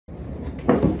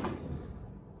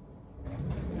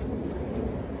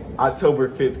October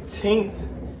 15th,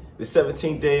 the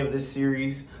 17th day of this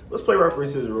series. Let's play rock, paper,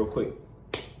 scissors real quick.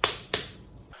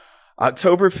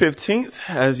 October 15th,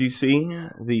 as you see,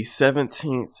 the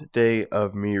 17th day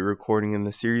of me recording in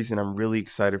the series, and I'm really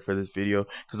excited for this video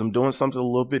because I'm doing something a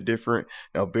little bit different.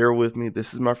 Now, bear with me.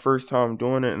 This is my first time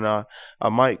doing it, and I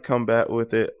might come back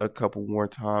with it a couple more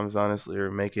times, honestly, or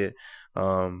make it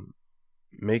a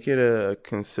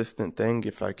consistent thing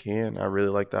if I can. I really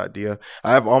like the idea.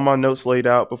 I have all my notes laid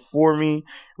out before me.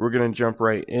 We're going to jump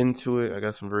right into it. I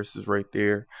got some verses right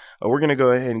there. We're going to go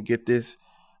ahead and get this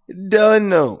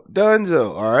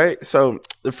donezo. All right. So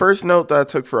the first note that I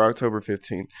took for October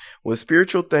 15th was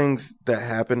spiritual things that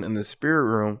happen in the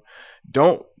spirit realm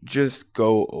don't just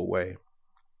go away.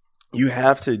 You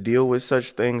have to deal with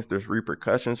such things. There's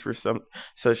repercussions for some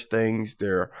such things.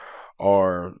 There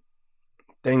are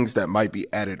things that might be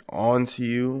added on to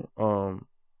you.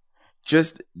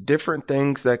 Just different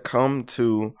things that come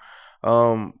to,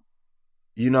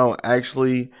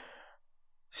 actually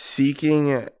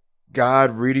seeking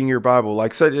God, reading your Bible,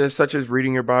 like such as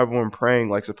reading your Bible and praying.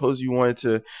 Like, suppose you wanted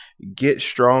to get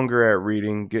stronger at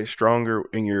reading, get stronger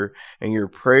in your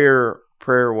prayer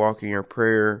walk, in your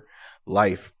prayer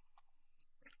life.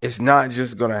 It's not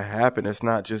just going to happen. It's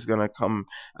not just going to come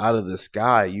out of the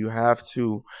sky. You have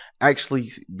to actually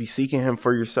be seeking him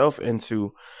for yourself and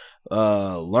to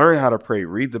learn how to pray,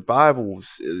 read the Bible,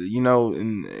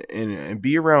 and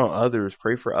be around others,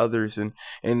 pray for others, and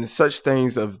such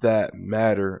things of that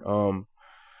matter.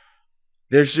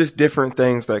 There's just different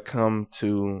things that come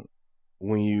to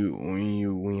when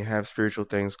you have spiritual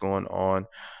things going on.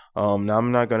 Now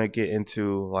I'm not going to get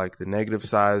into like the negative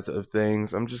sides of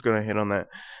things. I'm just going to hit on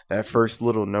that first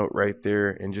little note right there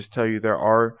and just tell you there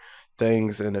are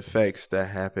things and effects that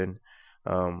happen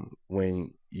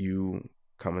when you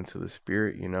come into the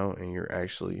spirit, and you're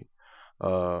actually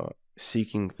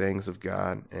seeking things of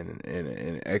God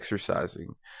and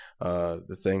exercising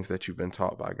the things that you've been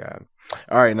taught by God.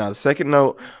 All right, now the second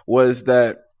note was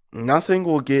that nothing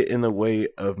will get in the way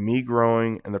of me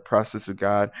growing in the process of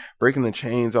God, breaking the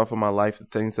chains off of my life, the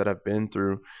things that I've been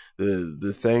through,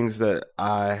 the things that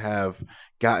I have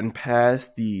gotten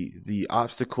past, the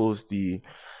obstacles, the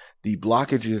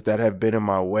blockages that have been in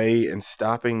my way and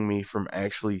stopping me from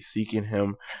actually seeking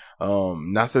him.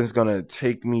 Nothing's going to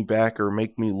take me back or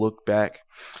make me look back.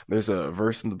 There's a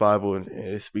verse in the Bible, and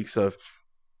it speaks of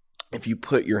if you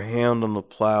put your hand on the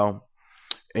plow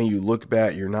and you look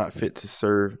back, you're not fit to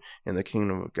serve in the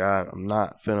kingdom of God. I'm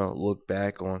not finna look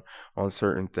back on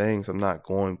certain things. I'm not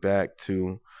going back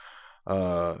to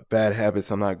bad habits.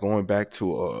 I'm not going back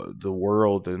to the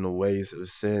world and the ways of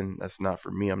sin. That's not for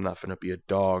me. I'm not finna be a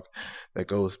dog that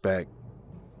goes back.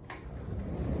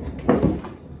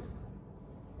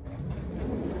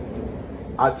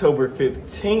 October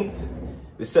 15th,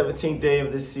 the 17th day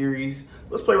of this series.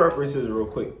 Let's play rock, paper, scissors real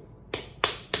quick.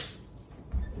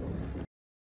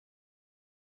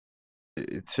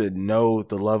 To know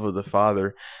the love of the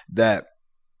Father, that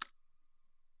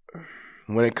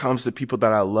when it comes to people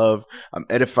that I love, I'm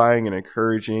edifying and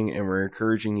encouraging, and we're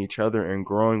encouraging each other and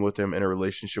growing with them in a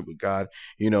relationship with God.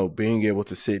 Being able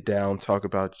to sit down, talk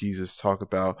about Jesus, talk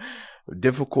about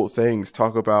difficult things,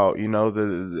 talk about,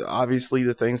 obviously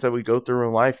the things that we go through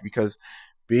in life, because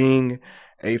being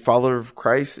a follower of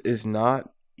Christ is not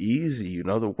easy.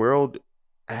 The world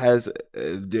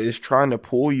is trying to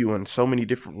pull you in so many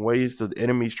different ways. The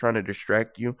enemy's trying to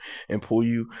distract you and pull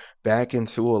you back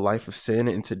into a life of sin,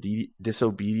 into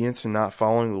disobedience, and not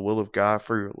following the will of God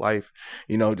for your life.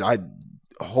 I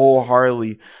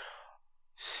wholeheartedly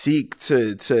seek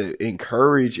to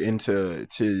encourage and to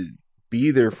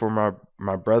be there for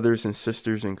my brothers and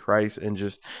sisters in Christ, and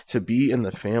just to be in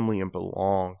the family and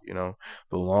belong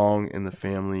in the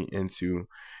family,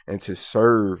 and to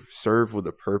serve with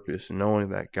a purpose, knowing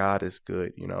that God is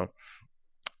good.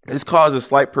 This caused a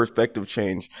slight perspective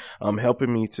change,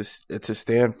 helping me to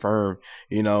stand firm,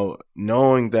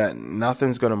 knowing that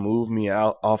nothing's going to move me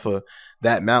out off of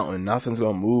that mountain. Nothing's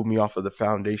going to move me off of the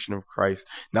foundation of Christ.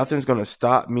 Nothing's going to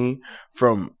stop me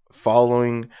from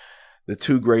following the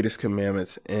two greatest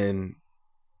commandments in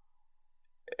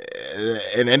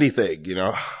anything,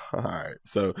 All right.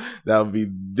 So that would be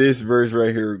this verse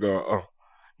right here. We're going, oh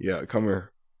yeah, come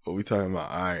here. What we talking about?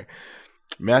 All right.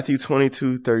 Matthew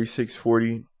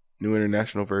 22:36-40, New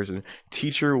International Version.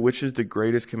 Teacher, which is the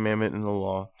greatest commandment in the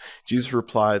law? Jesus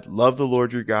replied, love the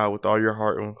Lord your God with all your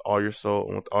heart and with all your soul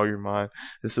and with all your mind.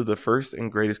 This is the first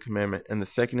and greatest commandment, and the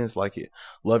second is like it.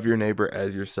 Love your neighbor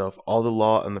as yourself. All the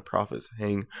law and the prophets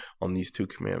hang on these two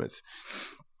commandments.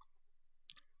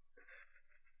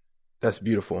 That's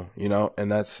beautiful,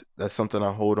 and that's something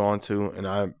I hold on to, and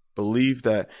I believe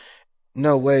that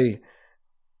no way,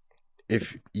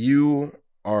 if you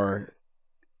are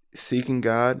seeking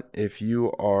God, if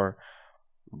you are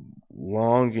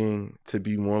longing to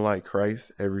be more like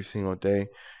Christ every single day,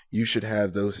 you should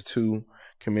have those two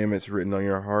commandments written on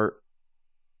your heart,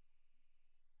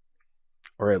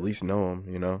 or at least know them,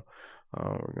 you know.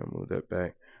 We're going to move that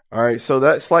back. All right. So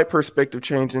that slight perspective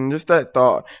change and just that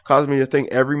thought caused me to think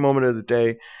every moment of the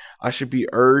day I should be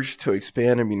urged to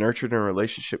expand and be nurtured in a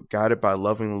relationship guided by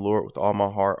loving the Lord with all my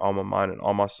heart, all my mind, and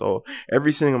all my soul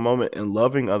every single moment, and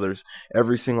loving others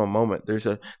every single moment. There's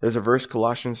a verse,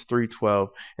 Colossians 3:12,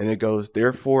 and it goes,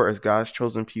 "Therefore, as God's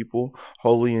chosen people,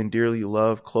 holy and dearly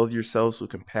loved, clothe yourselves with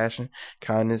compassion,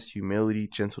 kindness, humility,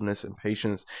 gentleness, and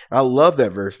patience." And I love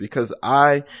that verse because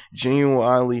I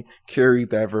genuinely carry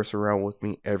that verse around with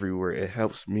me everywhere. It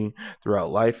helps me throughout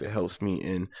life. It helps me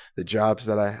in the jobs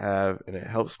that I have, and it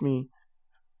helps me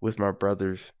with my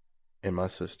brothers and my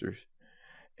sisters,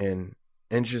 and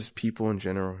just people in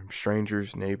general,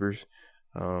 strangers, neighbors,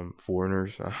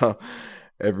 foreigners,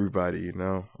 everybody. You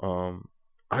know,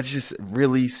 I just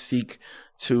really seek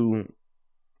to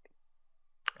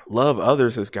love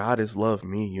others as God has loved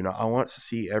me. You know, I want to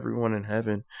see everyone in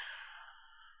heaven.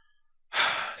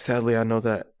 Sadly, I know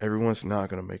that everyone's not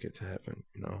going to make it to heaven,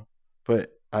 you know,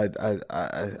 but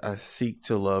I seek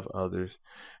to love others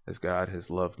as God has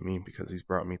loved me because he's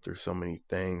brought me through so many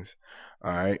things.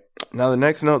 All right. Now, the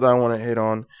next note that I want to hit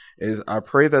on is I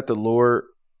pray that the Lord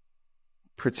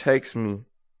protects me.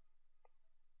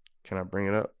 Can I bring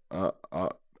it up?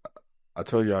 I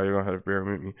told y'all you're going to have to bear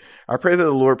with me. I pray that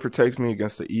the Lord protects me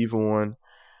against the evil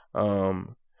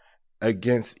one.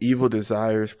 Against evil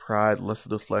desires, pride, lust of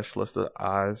the flesh, lust of the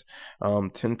eyes,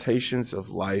 temptations of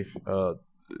life,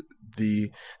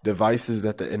 the devices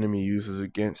that the enemy uses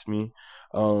against me,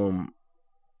 and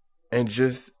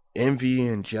just envy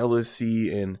and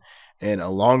jealousy and a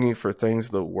longing for things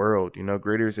of the world. You know,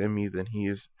 greater is in me than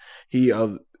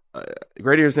greater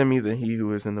is in me than he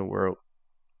who is in the world.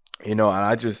 You know,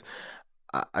 and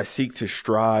I seek to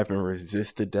strive and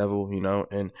resist the devil, you know,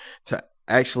 and to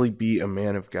actually be a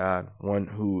man of God, one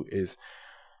who is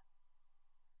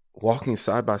walking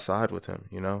side by side with him,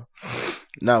 you know.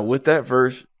 Now, with that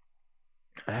verse,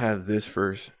 I have this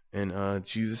verse, and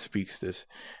Jesus speaks this.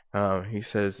 He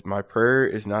says, "My prayer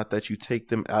is not that you take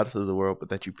them out of the world, but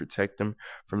that you protect them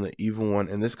from the evil one."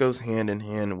 And this goes hand in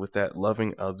hand with that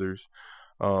loving others.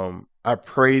 I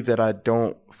pray that I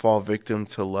don't fall victim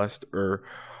to lust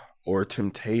or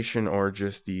temptation or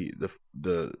just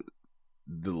the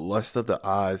lust of the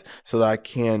eyes, so that I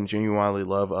can genuinely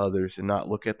love others and not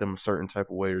look at them a certain type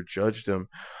of way or judge them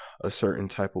a certain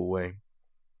type of way,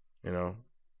 you know.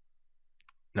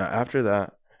 Now, after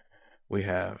that, we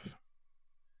have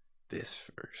this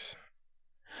verse.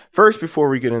 First, before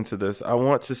we get into this, I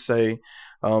want to say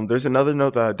there's another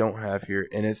note that I don't have here,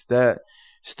 and it's that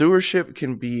stewardship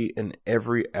can be in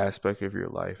every aspect of your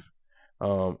life,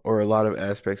 or a lot of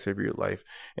aspects of your life.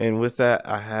 And with that,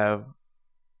 I have.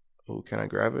 Oh, can I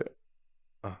grab it?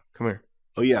 Come here.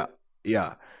 Oh, yeah.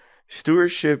 Yeah.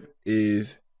 Stewardship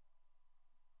is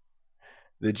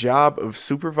the job of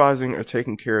supervising or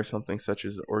taking care of something such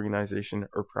as an organization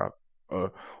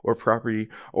or property,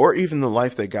 or even the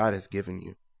life that God has given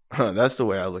you. That's the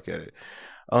way I look at it.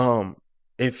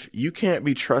 If you can't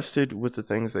be trusted with the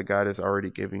things that God has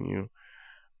already given you,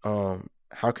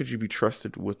 how could you be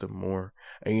trusted with them more?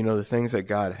 And you know, the things that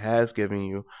God has given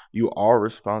you, you are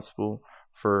responsible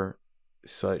for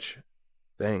such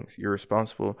things. You're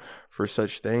responsible for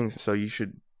such things, so you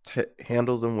should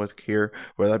handle them with care,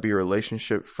 whether that be a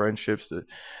relationship, friendships,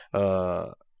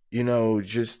 you know,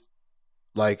 just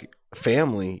like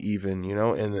family, even, you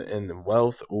know, and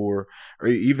wealth, or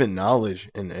even knowledge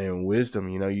and wisdom.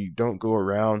 You know, you don't go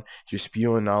around just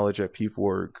spewing knowledge at people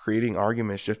or creating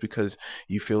arguments just because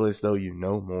you feel as though you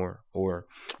know more, or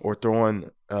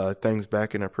throwing things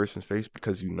back in a person's face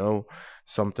because you know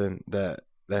something that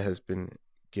has been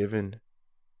given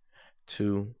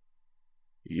to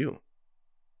you,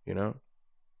 you know.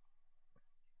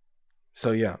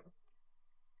 So yeah,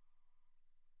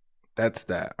 that's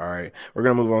that. All right, we're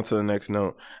gonna move on to the next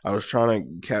note. I was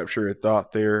trying to capture a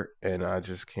thought there, and I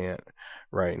just can't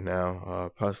right now.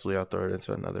 Possibly I'll throw it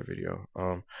into another video.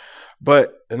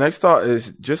 But the next thought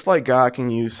is, just like God can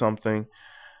use something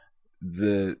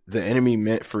the enemy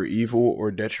meant for evil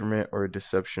or detriment or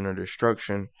deception or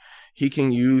destruction, he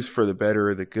can use for the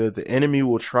better or the good. The enemy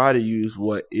will try to use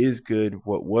what is good,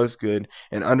 what was good,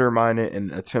 and undermine it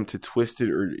and attempt to twist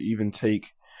it or even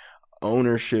take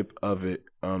ownership of it.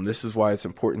 This is why it's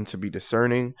important to be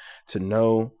discerning, to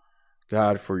know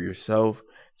God for yourself,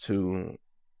 to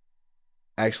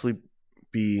actually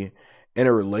be in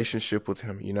a relationship with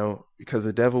him, because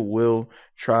the devil will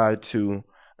try to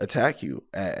attack you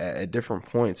at different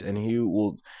points, and he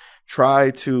will try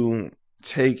to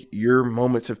take your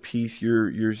moments of peace,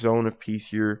 your zone of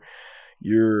peace, your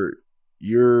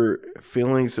your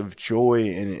feelings of joy,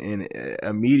 and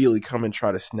immediately come and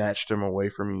try to snatch them away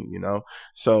from you,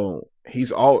 so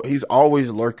he's always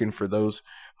lurking for those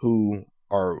who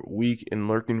are weak, and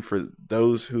lurking for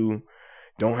those who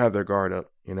don't have their guard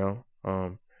up,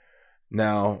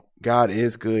 now God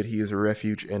is good. He is a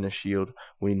refuge and a shield.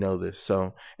 We know this.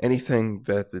 So anything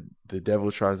that the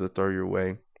devil tries to throw your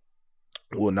way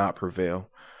will not prevail.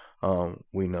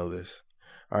 We know this.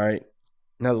 All right.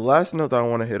 Now the last note that I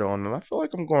want to hit on, and I feel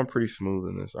like I'm going pretty smooth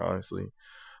in this, honestly,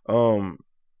 um,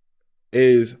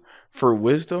 is for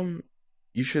wisdom.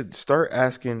 You should start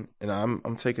asking, and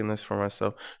I'm taking this for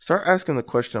myself. Start asking the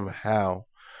question of how,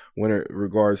 when it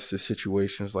regards to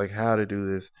situations, like how to do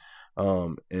this,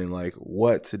 and like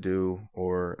what to do,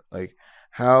 or like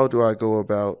how do I go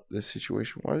about this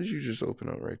situation? Why did you just open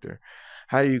up right there?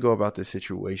 How do you go about this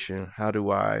situation? How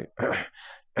do I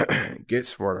get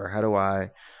smarter? How do I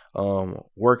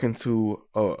work into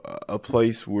a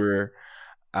place where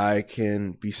I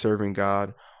can be serving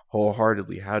God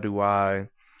wholeheartedly? How do I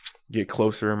get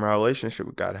closer in my relationship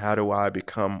with God? How do I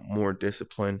become more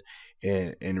disciplined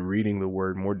in reading the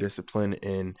Word, more disciplined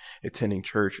in attending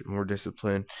church, more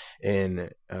disciplined in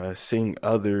seeing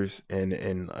others,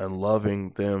 and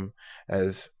loving them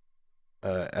as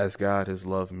God has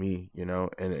loved me,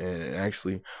 and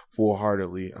actually full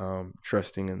heartedly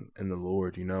trusting in the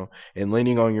Lord, and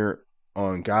leaning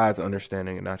on God's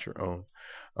understanding and not your own.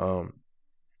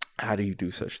 How do you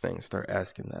do such things? Start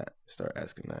asking that.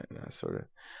 And I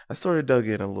sort of dug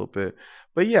in a little bit.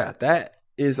 But yeah, that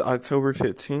is October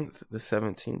 15th, the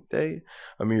 17th day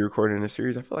of me recording this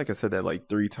series. I feel like I said that like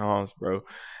 3 times, bro.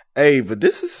 Hey, but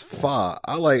this is fun.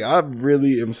 I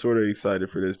really am sort of excited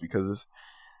for this, because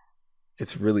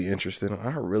it's really interesting.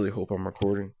 I really hope I'm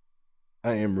recording.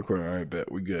 I am recording. All right,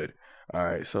 bet we good. All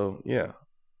right, so yeah,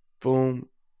 boom.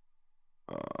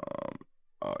 Oh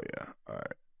yeah, all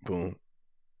right, boom.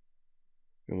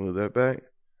 Can move that back.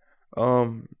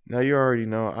 Now you already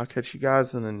know. I'll catch you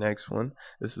guys in the next one.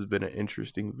 This has been an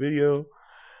interesting video,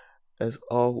 as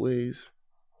always.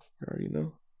 You already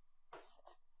know.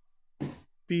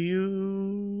 Be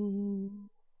you.